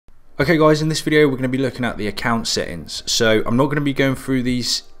Okay guys, in this video we're going to be looking at the account settings. So I'm not going to be going through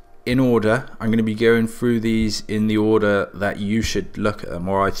these in order. I'm going to be going through these in the order that you should look at them,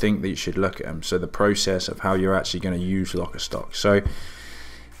 or I think that you should look at them. So the process of how you're actually going to use Lockerstock. So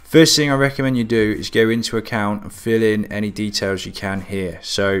first thing I recommend you do is go into account and fill in any details you can here.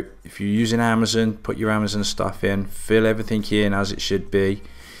 So if you're using Amazon, put your Amazon stuff in, fill everything in as it should be.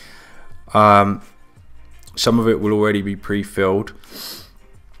 Some of it will already be pre-filled.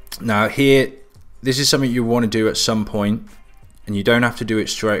 Now here, this is something you want to do at some point, and you don't have to do it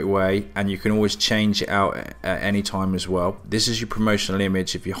straight away, and you can always change it out at any time as well. This is your promotional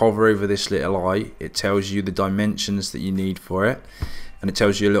image. If you hover over this little eye, it tells you the dimensions that you need for it, and it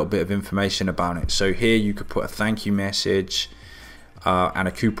tells you a little bit of information about it. So here you could put a thank you message and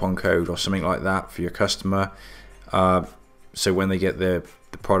a coupon code or something like that for your customer, so when they get the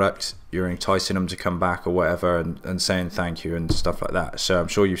product, you're enticing them to come back or whatever, and saying thank you and stuff like that. So I'm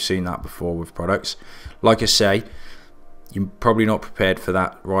sure you've seen that before with products. Like I say, you're probably not prepared for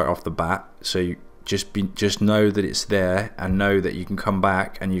that right off the bat, so you just know that it's there, and know that you can come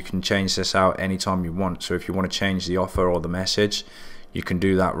back and you can change this out anytime you want. So if you want to change the offer or the message, you can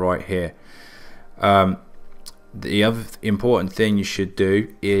do that right here. The other important thing you should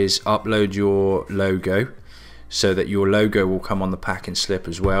do is upload your logo, so that your logo will come on the packing slip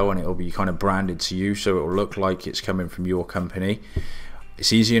as well, and it will be kind of branded to you, so it will look like it's coming from your company.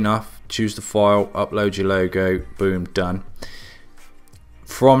 It's easy enough. Choose the file, upload your logo, boom, done.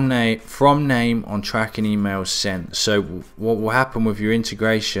 From name on tracking emails sent. So what will happen with your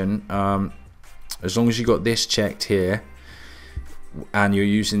integration, as long as you got this checked here and you're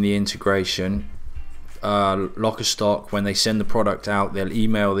using the integration, Lockerstock, when they send the product out, they'll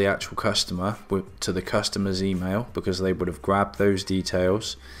email the actual customer to the customer's email, because they would have grabbed those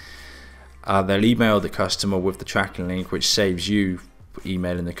details. They'll email the customer with the tracking link, which saves you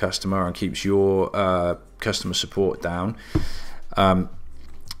emailing the customer and keeps your customer support down.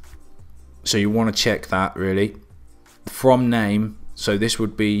 So you want to check that really. From name, so this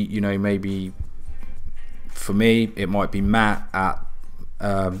would be, you know, maybe for me it might be Matt at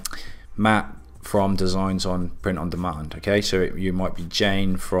Matt from Designs on Print on Demand. Okay, so you might be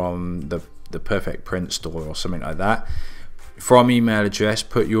Jane from the Perfect Print Store or something like that. From email address,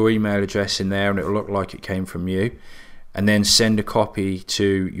 put your email address in there and it'll look like it came from you, and then send a copy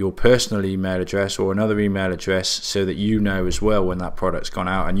to your personal email address or another email address, so that you know as well when that product's gone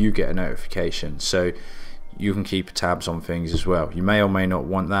out and you get a notification, so you can keep tabs on things as well. You may or may not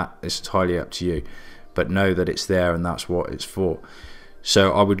want that, it's entirely up to you, but know that it's there and that's what it's for.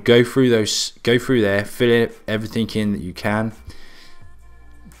 So I would go through there, fill everything in that you can.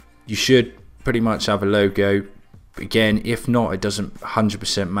 You should pretty much have a logo. Again, if not, it doesn't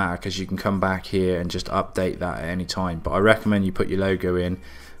 100% matter, because you can come back here and just update that at any time. But I recommend you put your logo in,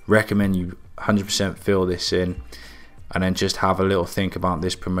 recommend you 100% fill this in, and then just have a little think about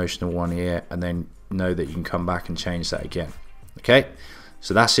this promotional one here, and then know that you can come back and change that again. Okay,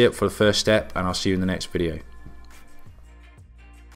 so that's it for the first step, and I'll see you in the next video.